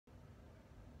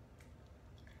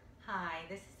Hi,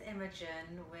 this is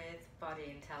Imogen with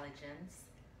BodyIntelligence,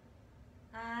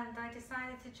 and I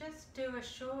decided to just do a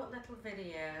short little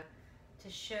video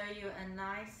to show you a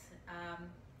nice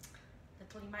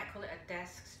little, you might call it a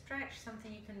desk stretch,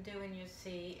 something you can do in your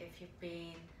seat if you've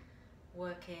been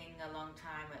working a long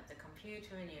time at the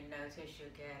computer and you notice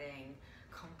you're getting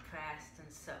compressed and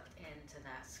sucked into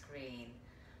that screen.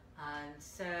 And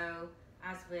so,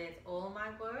 as with all my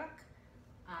work,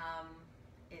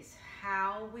 it's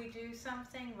how we do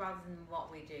something rather than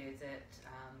what we do that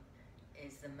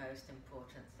is the most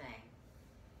important thing.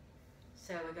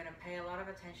 So we're going to pay a lot of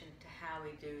attention to how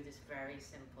we do this very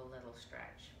simple little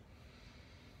stretch.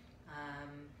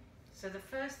 So the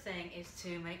first thing is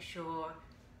to make sure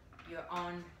you're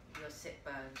on your sit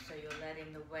bones, so you're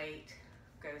letting the weight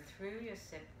go through your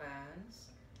sit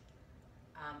bones,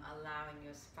 allowing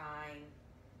your spine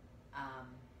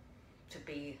to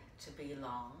be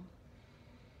long,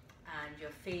 and your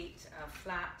feet are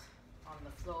flat on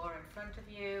the floor in front of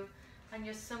you, and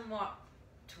you're somewhat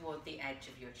toward the edge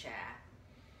of your chair.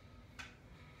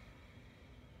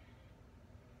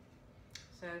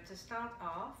 So to start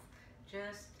off,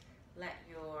 just let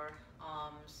your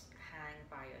arms hang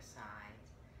by your side.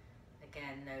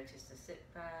 Again, notice the sit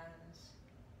bones,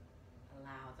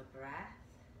 allow the breath,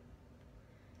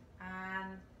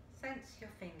 and sense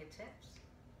your fingertips.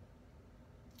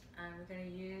 And we're going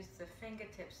to use the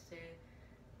fingertips to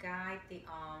guide the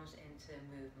arms into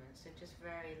movement. So just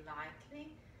very lightly,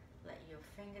 let your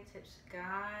fingertips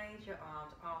guide your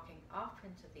arms, arcing up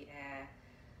into the air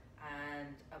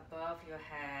and above your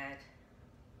head.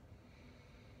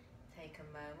 Take a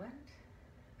moment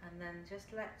and then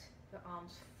just let your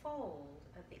arms fold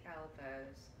at the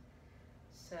elbows.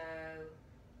 So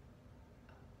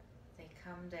they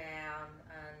come down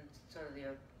and sort of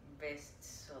your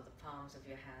wrists or the palms of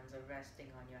your hands are resting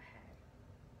on your head.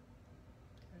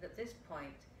 And at this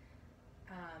point,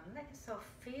 let yourself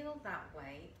feel that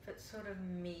weight, but sort of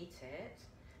meet it.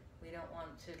 We don't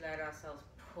want to let ourselves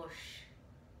push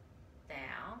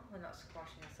down. We're not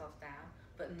squashing ourselves down,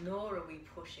 but nor are we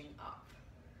pushing up.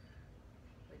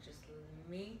 We're just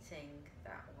meeting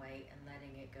that weight and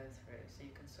letting it go through. So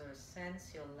you can sort of sense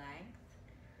your length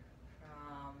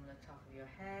from the top of your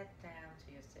head down to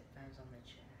your sit bones on the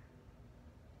chair.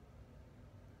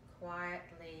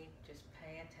 Quietly, just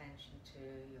pay attention to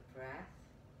your breath,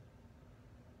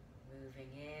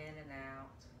 moving in and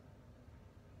out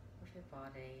of your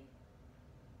body.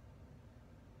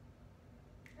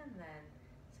 And then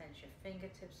sense your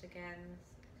fingertips again,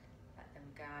 let them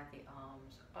guide the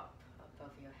arms up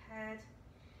above your head.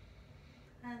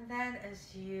 And then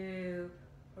as you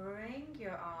bring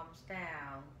your arms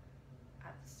down,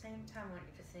 at the same time I want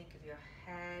you to think of your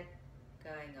head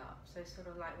going up. So sort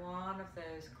of like one of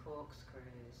those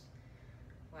corkscrews,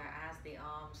 where as the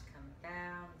arms come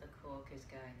down, the cork is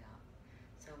going up.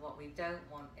 So what we don't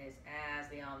want is as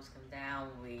the arms come down,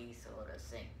 we sort of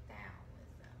sink down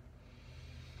with them.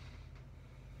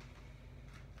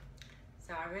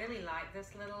 So I really like this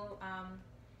little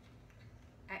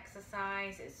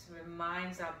exercise. It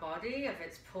reminds our body of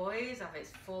its poise, of its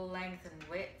full length and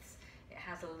width. It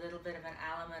has a little bit of an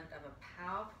element of a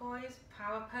power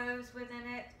pose within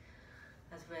it,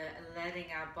 as we're letting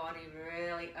our body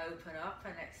really open up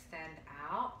and extend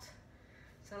out.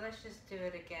 So let's just do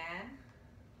it again.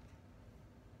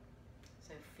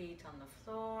 So feet on the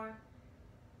floor,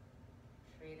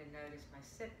 free to notice my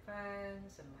sit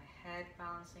bones and my head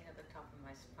balancing at the top of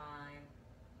my spine,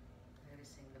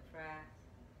 noticing the breath,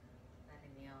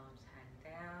 letting the arms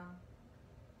hang down,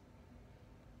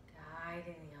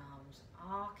 guiding the arms,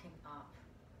 arcing up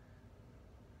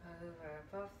over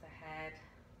above the head,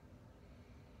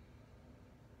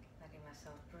 letting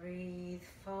myself breathe,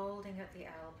 folding at the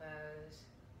elbows,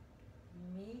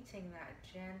 meeting that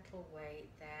gentle weight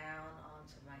down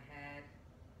onto my head,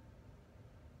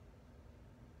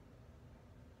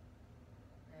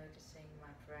 noticing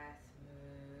my breath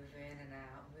move in and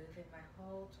out, moving my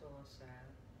whole torso,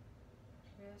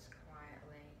 just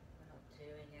quietly, we're not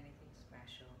doing anything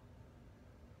special.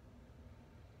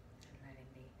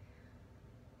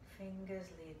 Fingers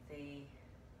lead the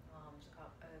arms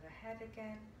up overhead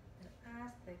again, and as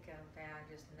they go down,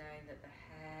 just knowing that the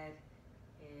head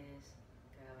is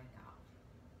going up.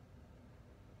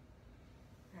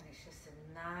 And it's just a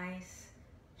nice,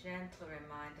 gentle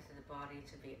reminder to the body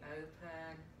to be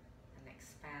open and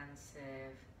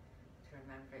expansive, to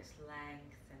remember its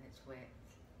length and its width,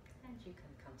 and you can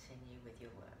continue with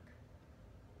your work.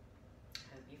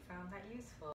 Hope you found that useful.